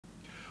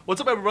What's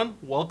up, everyone?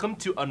 Welcome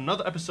to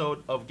another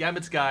episode of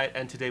Gambit's Guide,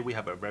 and today we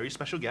have a very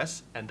special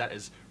guest, and that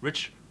is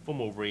Rich from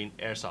Wolverine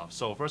Airsoft.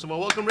 So first of all,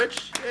 welcome,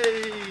 Rich.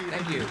 Hey!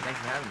 Thank you. Thanks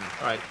for having me.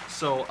 All right.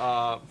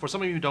 So for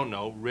some of you who don't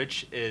know,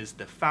 Rich is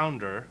the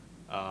founder,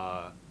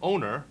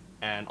 owner,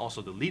 and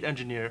also the lead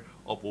engineer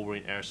of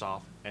Wolverine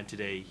Airsoft. And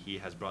today he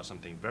has brought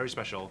something very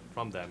special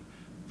from them,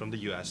 from the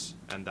U.S.,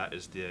 and that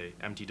is the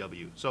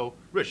MTW. So,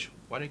 Rich,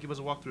 why don't you give us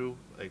a walkthrough?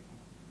 Like,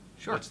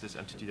 Sure. What's this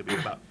MTW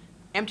about?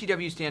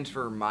 MTW stands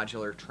for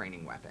Modular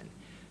Training Weapon.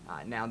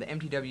 Now, the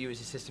MTW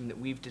is a system that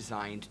we've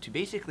designed to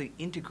basically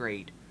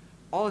integrate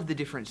all of the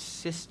different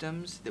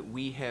systems that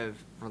we have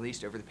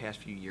released over the past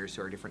few years,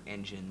 so our different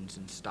engines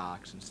and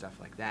stocks and stuff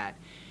like that,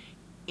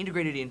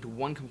 integrated into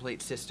one complete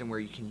system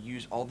where you can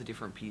use all the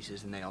different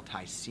pieces and they all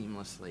tie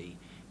seamlessly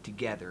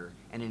together,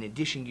 and in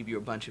addition give you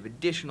a bunch of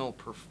additional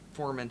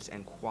performance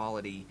and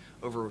quality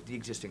over the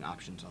existing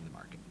options on the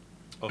market.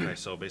 Okay,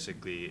 so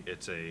basically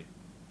it's a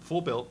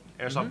full-built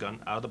airsoft gun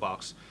out of the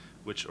box,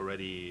 which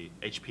already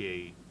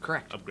HPA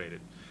Correct. upgraded.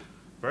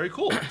 Very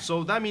cool.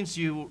 So that means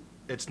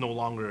it's no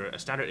longer a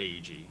standard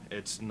AEG.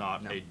 It's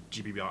not a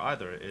GBBR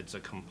either. It's a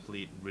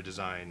complete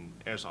redesigned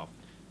airsoft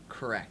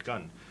Correct.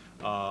 gun.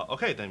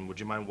 Okay, then would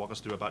you mind walk us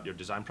through about your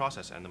design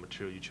process and the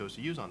material you chose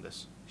to use on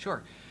this?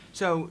 Sure.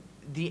 So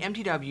the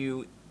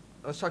MTW,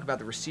 let's talk about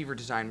the receiver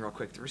design real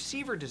quick. The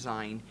receiver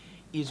design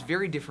is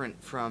very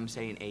different from,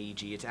 say, an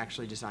AEG. It's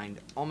actually designed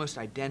almost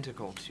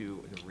identical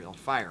to the real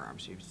firearm.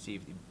 So you see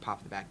if you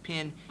pop the back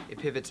pin, it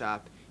pivots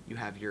up, you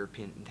have your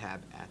pin and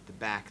tab at the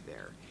back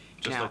there.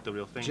 Just now, like the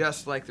real thing?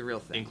 Just like the real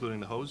thing. Including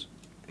the hose?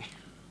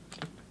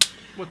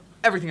 What?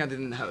 Everything other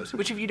than the hose,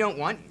 which if you don't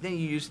want, then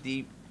you use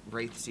the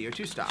Wraith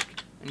CO2 stock,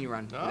 and you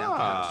run without the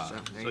hose.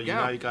 So there you go.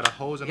 Now you got a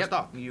hose and a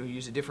stock. You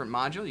use a different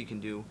module, you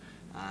can do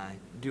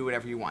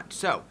whatever you want.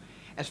 So,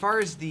 as far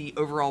as the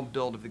overall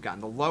build of the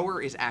gun, the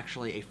lower is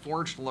actually a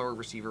forged lower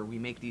receiver. We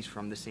make these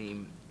from the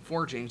same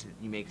forgings that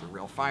you make the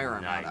real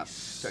firearm out of.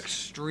 So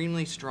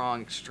extremely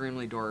strong,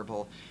 extremely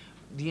durable.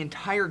 The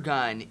entire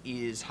gun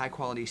is high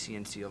quality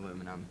CNC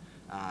aluminum,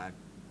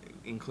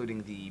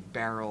 including the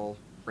barrel,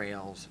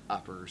 rails,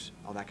 uppers,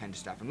 all that kind of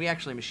stuff. And we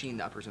actually machine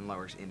the uppers and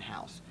lowers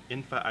in-house.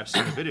 In fact, I've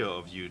seen a video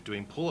of you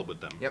doing pull-up with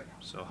them. Yep.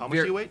 So how much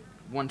do you weigh?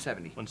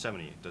 170.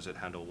 170. Does it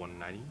handle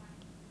 190?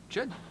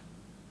 Should.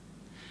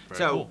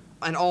 Very cool.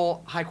 And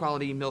all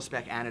high-quality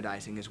mil-spec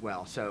anodizing as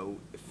well. So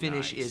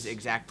finish Nice. is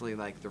exactly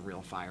like the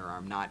real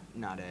firearm, not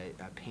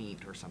a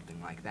paint or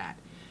something like that.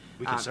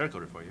 We can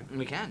Cerakote it for you.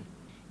 We can.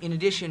 In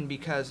addition,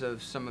 because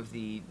of some of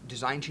the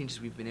design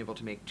changes we've been able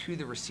to make to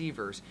the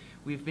receivers,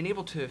 we've been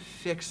able to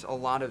fix a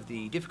lot of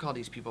the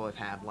difficulties people have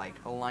had, like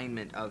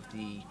alignment of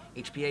the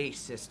HPA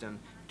system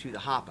to the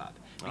hop-up.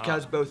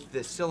 Because both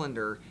the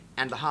cylinder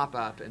and the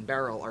hop-up and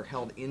barrel are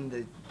held in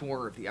the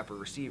bore of the upper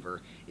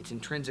receiver, it's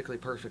intrinsically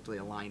perfectly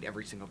aligned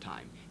every single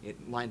time.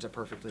 It lines up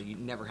perfectly. You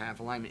never have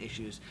alignment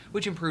issues,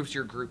 which improves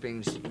your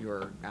groupings,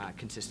 your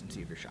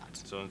consistency of your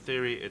shots. So in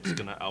theory, it's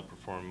going to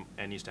outperform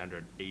any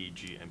standard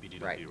AEG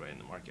MPTW right in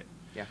the market.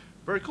 Yeah.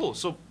 Very cool.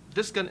 So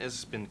this gun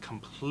has been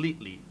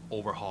completely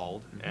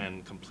overhauled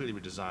and completely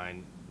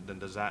redesigned. Then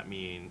does that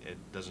mean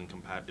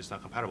it's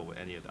not compatible with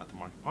any of the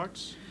aftermarket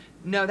parts?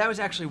 No, that was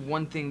actually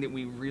one thing that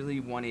we really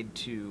wanted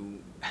to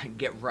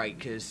get right,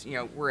 because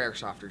we're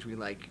airsofters. We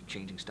like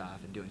changing stuff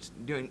and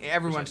doing.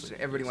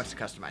 Everybody wants to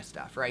customize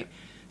stuff, right?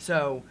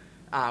 So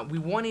we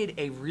wanted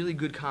a really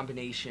good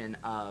combination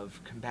of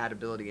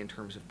compatibility in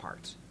terms of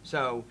parts.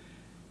 So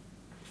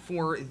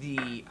for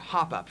the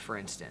hop-up, for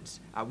instance,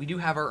 we do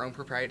have our own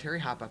proprietary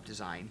hop-up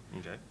design.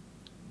 Okay.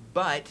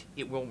 But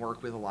it will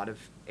work with a lot of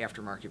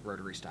aftermarket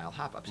rotary style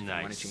hop-ups if you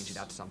want to change it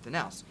out to something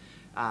else.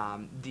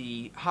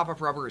 The hop-up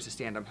rubber is a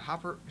standard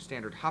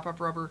hop-up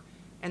rubber,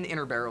 and the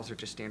inner barrels are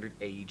just standard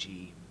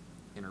AEG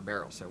inner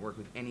barrels, so work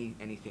with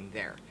anything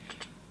there.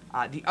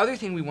 The other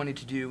thing we wanted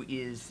to do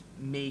is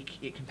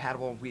make it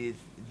compatible with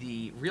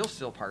the real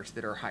steel parts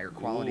that are higher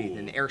quality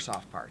than the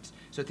airsoft parts.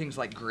 So things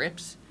like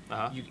grips,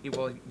 it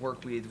will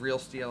work with real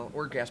steel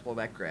or gas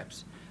blowback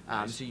grips,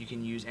 so you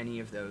can use any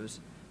of those.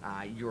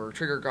 Your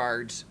trigger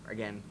guards,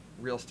 again,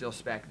 real steel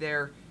spec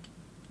there.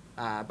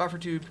 Buffer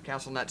tube,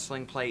 castle nut,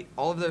 sling plate,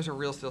 all of those are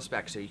real steel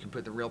specs, so you can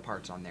put the real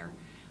parts on there.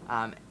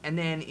 And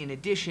then in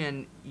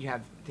addition, you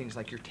have things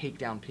like your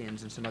takedown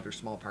pins and some other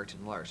small parts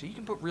in the lower. So you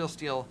can put real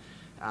steel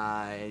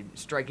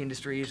Strike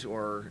Industries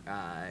or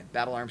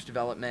Battle Arms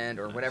Development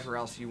or whatever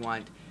else you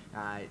want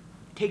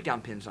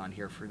takedown pins on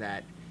here for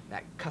that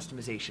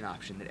customization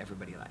option that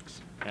everybody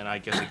likes. And I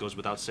guess it goes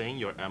without saying,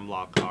 your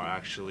M-LOK are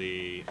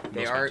actually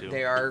they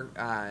are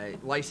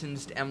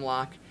licensed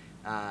M-LOK,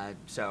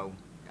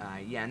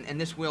 yeah, and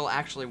this will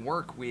actually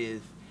work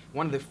with,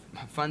 one of the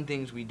fun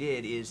things we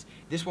did is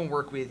this will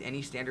work with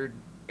any standard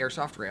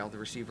airsoft rail. The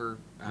receiver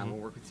will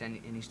work with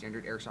any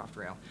standard airsoft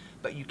rail,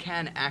 but you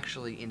can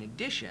actually, in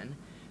addition,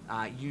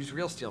 use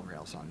real steel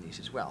rails on these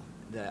as well.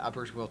 The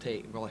uppers will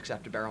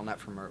accept a barrel nut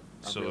from a real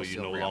steel rail. So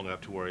you no longer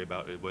have to worry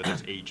about whether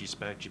it's AEG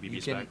spec,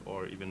 GBB spec,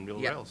 or even real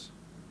rails.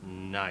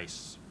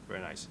 Nice, very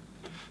nice.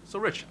 So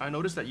Rich, I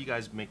noticed that you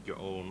guys make your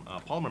own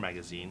polymer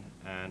magazine,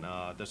 and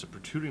there's a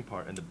protruding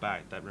part in the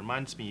back that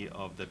reminds me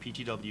of the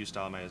PTW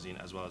style magazine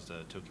as well as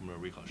the Tokimura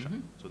Recoil shot.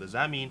 So does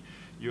that mean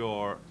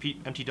your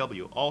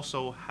MTW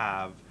also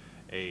have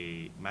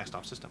a mag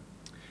stop system?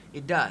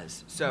 It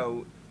does.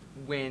 So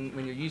when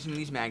you're using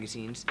these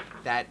magazines,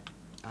 that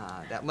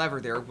lever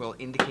there will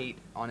indicate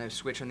on a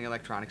switch on the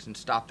electronics and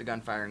stop the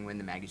gun firing when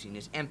the magazine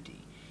is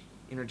empty.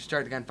 In order to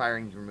start the gun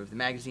firing, you remove the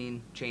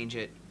magazine, change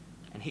it,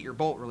 and hit your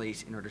bolt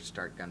release in order to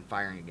start gun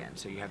firing again.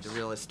 So you have the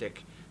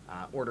realistic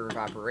order of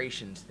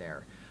operations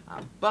there.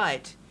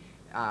 But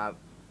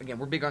again,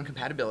 we're big on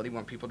compatibility. We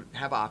want people to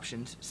have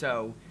options.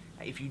 So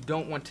if you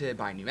don't want to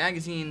buy new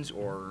magazines,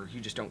 or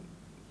you just don't,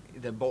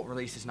 the bolt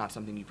release is not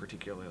something you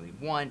particularly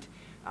want,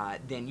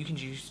 then you can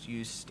just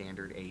use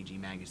standard AEG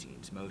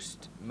magazines.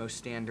 Most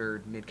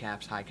standard mid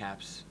caps, high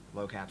caps,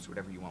 low caps,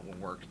 whatever you want will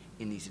work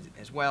in these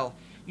as well.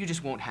 You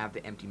just won't have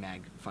the empty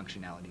mag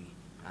functionality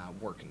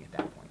working at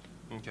that point.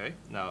 Okay,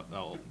 now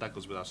that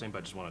goes without saying, but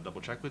I just want to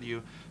double check with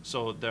you.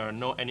 So there are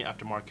no any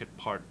aftermarket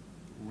part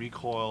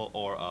recoil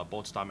or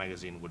bolt stop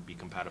magazine would be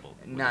compatible?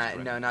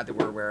 Not that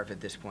we're aware of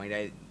at this point.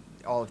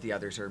 All of the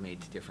others are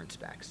made to different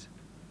specs.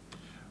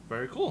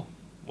 Very cool.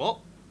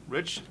 Well,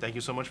 Rich, thank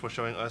you so much for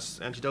showing us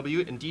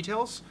MTW in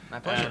details. My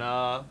pleasure.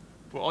 And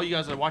for all you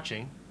guys that are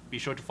watching, be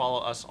sure to follow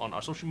us on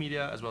our social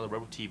media as well as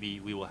RedWolf TV.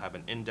 We will have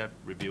an in-depth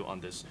review on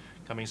this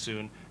coming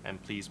soon,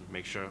 and please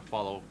make sure to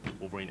follow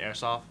Wolverine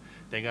Airsoft.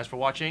 Thank you guys for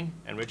watching,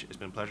 and Rich, it's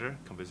been a pleasure.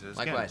 Come visit us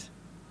again. Likewise.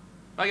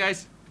 Bye,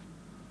 guys.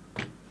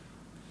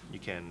 You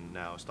can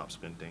now stop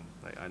squinting.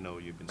 I know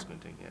you've been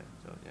squinting, yeah.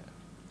 So yeah,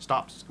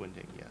 stop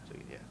squinting, yeah. So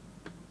yeah.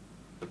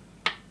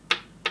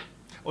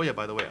 Oh yeah,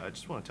 by the way, I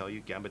just want to tell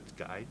you, Gambit's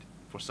guide,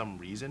 for some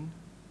reason,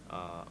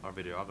 our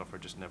videographer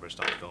just never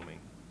stopped filming.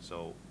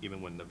 So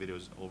even when the video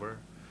is over,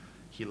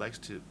 he likes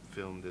to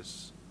film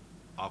this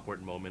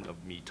awkward moment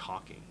of me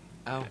talking.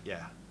 Oh.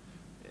 Yeah.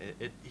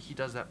 He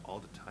does that all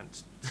the time.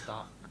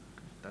 Stop.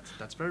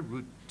 That's very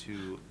rude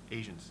to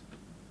Asians.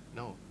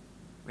 No.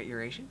 Wait,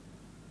 you're Asian?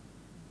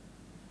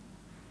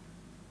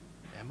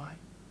 Am I?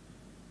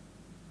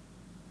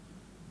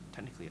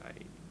 Technically, I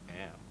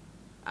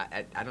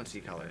am. I don't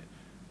see color.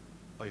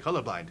 Oh, you're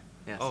colorblind?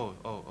 Yes.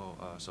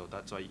 So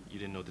that's why you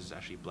didn't know this is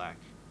actually black.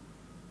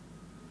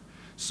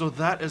 So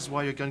that is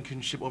why your gun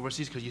couldn't ship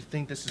overseas, because you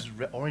think this is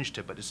orange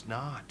tip, but it's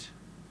not.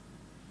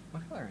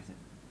 What color is it?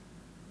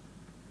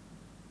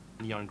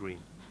 Neon green.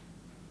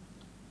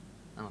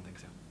 I don't think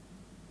so.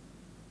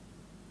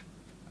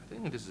 I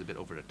think this is a bit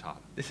over the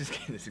top. This is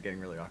getting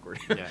really awkward.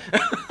 Yeah.